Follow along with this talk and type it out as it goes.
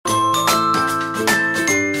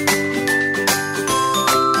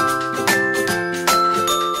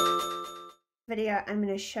video, I'm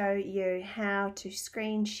going to show you how to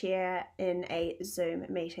screen share in a Zoom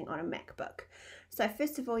meeting on a MacBook. So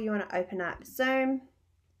first of all, you want to open up Zoom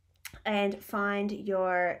and find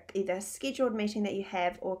your either scheduled meeting that you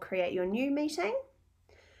have or create your new meeting.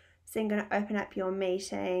 So I'm going to open up your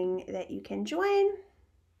meeting that you can join.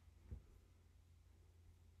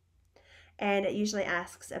 And it usually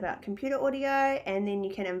asks about computer audio, and then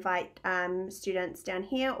you can invite students down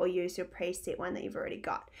here or use your preset one that you've already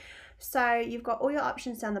got. So you've got all your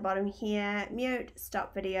options down the bottom here: mute,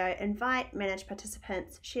 stop video, invite, manage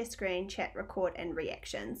participants, share screen, chat, record, and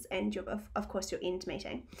reactions, and of course your end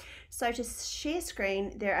meeting. So to share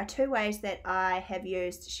screen, there are two ways that I have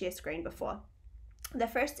used share screen before. The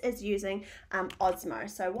first is using Osmo.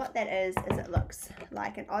 So what that is it looks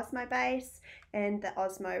like an Osmo base and the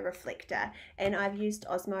Osmo reflector. And I've used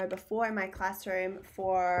Osmo before in my classroom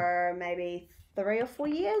for maybe 3 or 4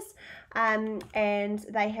 years. And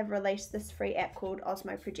they have released this free app called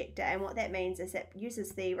Osmo Projector. And what that means is it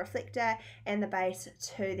uses the reflector and the base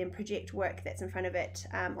to then project work that's in front of it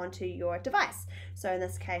onto your device. So in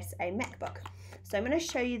this case, a MacBook. So I'm going to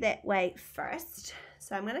show you that way first.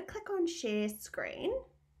 So I'm going to click on share screen,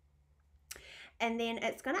 and then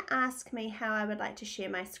it's going to ask me how I would like to share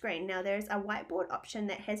my screen. Now there's a whiteboard option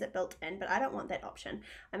that has it built in, but I don't want that option.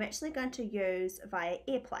 I'm actually going to use via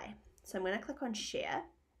AirPlay. So I'm going to click on share,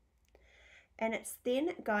 and it's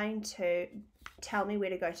then going to tell me where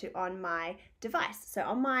to go to on my device. So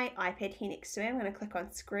on my iPad here next to me, I'm going to click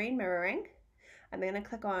on screen mirroring. I'm going to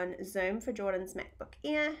click on Zoom for Jordan's MacBook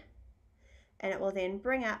Air, and it will then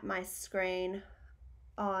bring up my screen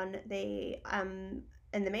on the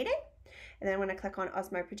in the meeting, and then I'm going to click on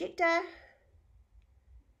Osmo Projector,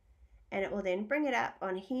 and it will then bring it up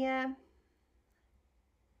on here.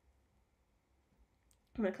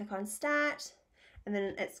 I'm going to click on start, and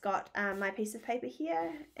then it's got my piece of paper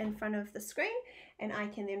here in front of the screen, and I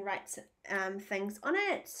can then write things on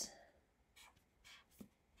it.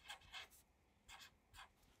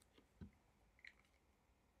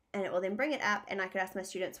 And it will then bring it up, and I could ask my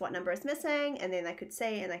students what number is missing, and then they could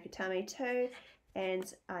see and they could tell me too,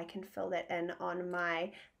 and I can fill that in on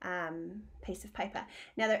my piece of paper.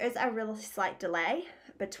 Now there is a really slight delay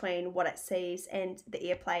between what it sees and the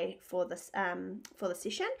AirPlay for this for the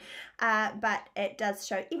session, but it does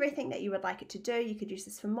show everything that you would like it to do. You could use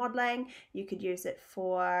this for modeling, you could use it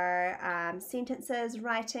for sentences,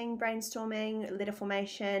 writing, brainstorming, letter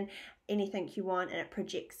formation, anything you want, and it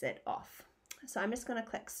projects it off. So I'm just going to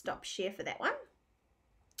click stop share for that one.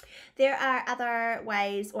 There are other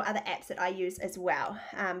ways or other apps that I use as well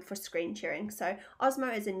for screen sharing. So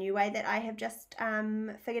Osmo is a new way that I have just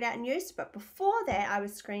figured out and used, but before that I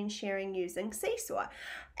was screen sharing using Seesaw.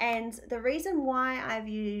 And the reason why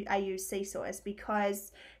I use Seesaw is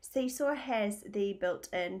because Seesaw has the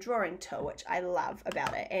built-in drawing tool, which I love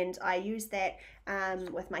about it, and I use that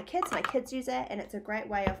with my kids. My kids use it, and it's a great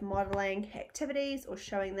way of modeling activities or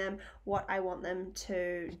showing them what I want them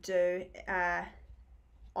to do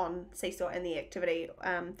on Seesaw and the activity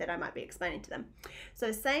that I might be explaining to them. So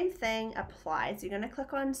the same thing applies. You're going to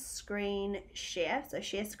click on screen share, so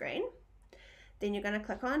share screen. Then you're going to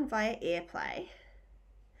click on via AirPlay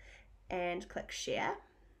and click share.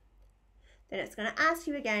 Then it's going to ask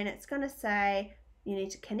you again, it's going to say you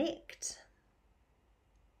need to connect.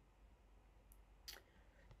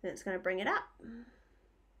 Then it's going to bring it up.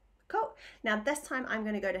 Cool. Now this time I'm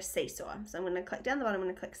going to go to Seesaw. So I'm going to click down the bottom, I'm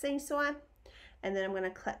going to click Seesaw, and then I'm going to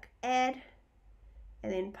click add,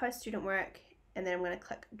 and then post student work, and then I'm going to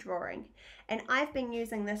click drawing. And I've been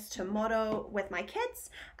using this to model with my kids.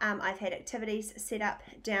 I've had activities set up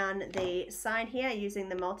down the side here using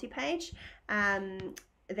the multi-page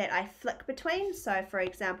that I flick between. So for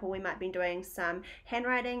example, we might be doing some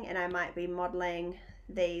handwriting, and I might be modeling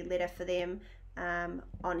the letter for them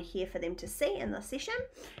on here for them to see in the session.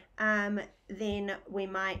 Then we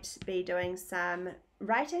might be doing some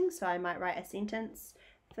writing, so I might write a sentence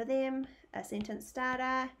for them, a sentence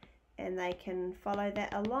starter, and they can follow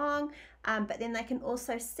that along. But then they can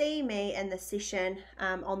also see me in the session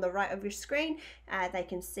on the right of your screen. They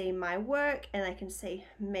can see my work, and they can see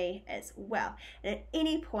me as well. And at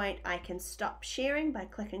any point I can stop sharing by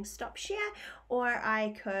clicking stop share, or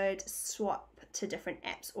I could swap to different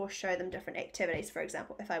apps or show them different activities, for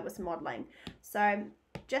example, if I was modeling. So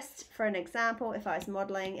just for an example, if I was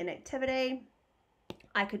modeling an activity,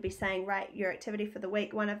 I could be saying, right, your activity for the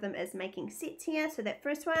week, one of them is making sets here. So that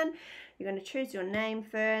first one, you're going to choose your name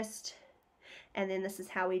first, and then this is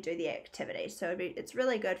how we do the activity. So it's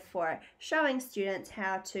really good for showing students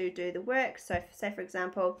how to do the work. So say, for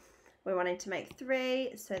example, we're wanting to make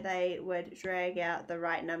 3, so they would drag out the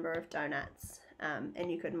right number of donuts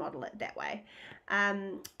and you could model it that way.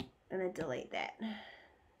 I'm going to delete that.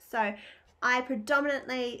 So I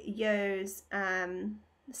predominantly use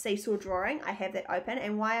seesaw drawing. I have that open,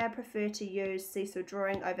 and why I prefer to use seesaw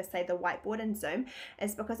drawing over, say, the whiteboard in Zoom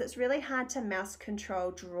is because it's really hard to mouse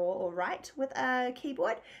control draw or write with a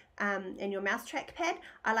keyboard and your mouse trackpad.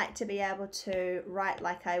 I like to be able to write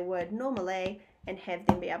like I would normally and have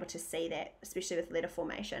them be able to see that, especially with letter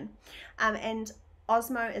formation. And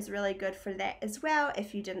Osmo is really good for that as well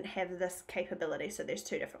if you didn't have this capability. So there's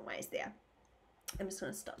two different ways there. I'm just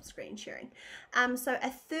going to stop screen sharing. So a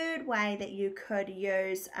third way that you could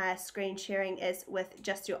use screen sharing is with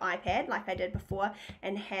just your iPad, like I did before,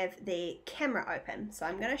 and have the camera open. So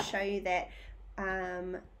I'm going to show you that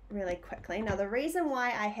really quickly. Now the reason why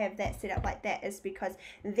I have that set up like that is because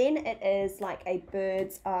then it is like a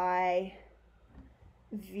bird's eye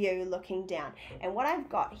view looking down. And what I've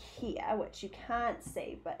got here, which you can't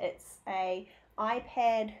see, but it's a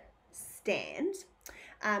iPad stand.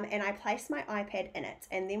 And I place my iPad in it,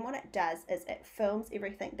 and then what it does is it films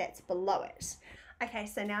everything that's below it. Okay,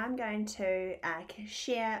 so now I'm going to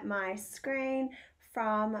share my screen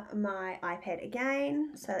from my iPad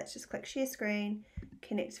again. So let's just click share screen,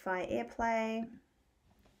 connect via AirPlay.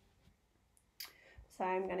 So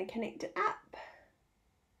I'm going to connect it up.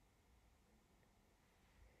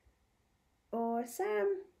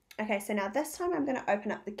 Awesome. Okay, so now this time I'm going to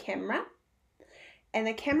open up the camera. And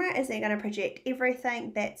the camera is then going to project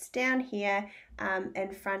everything that's down here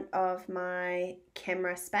in front of my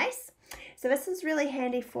camera space. So this is really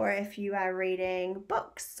handy for if you are reading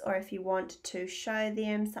books or if you want to show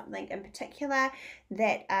them something in particular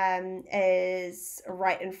that is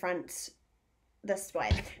right in front this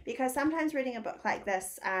way. Because sometimes reading a book like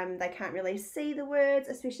this, they can't really see the words,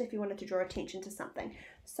 especially if you wanted to draw attention to something.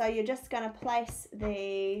 So you're just going to place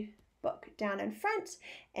the book down in front,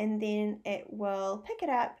 and then it will pick it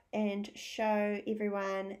up and show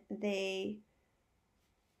everyone the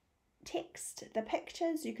text, the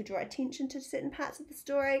pictures. You could draw attention to certain parts of the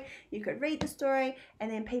story, you could read the story, and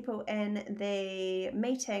then people in the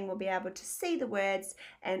meeting will be able to see the words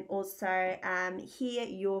and also hear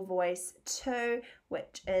your voice too,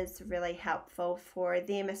 which is really helpful for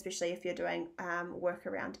them, especially if you're doing work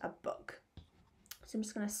around a book. So I'm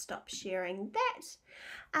just going to stop sharing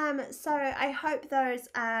that. So I hope those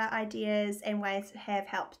ideas and ways have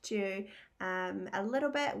helped you a little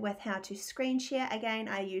bit with how to screen share. Again,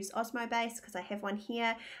 I use Osmo base because I have one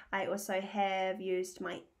here. I also have used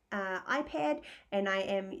my iPad, and I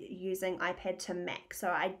am using iPad to Mac, so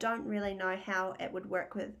I don't really know how it would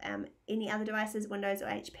work with any other devices, Windows or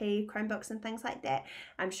HP, Chromebooks and things like that.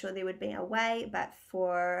 I'm sure there would be a way, but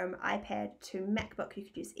for iPad to MacBook you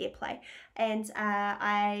could use AirPlay. And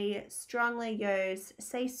I strongly use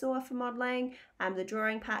Seesaw for modeling, the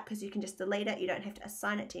drawing part, because you can just delete it. You don't have to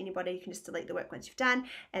assign it to anybody. You can just delete the work once you've done.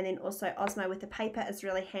 And then also Osmo with the paper is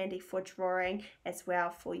really handy for drawing as well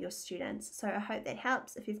for your students. So I hope that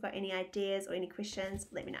helps. If you've got any ideas or any questions,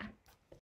 let me know.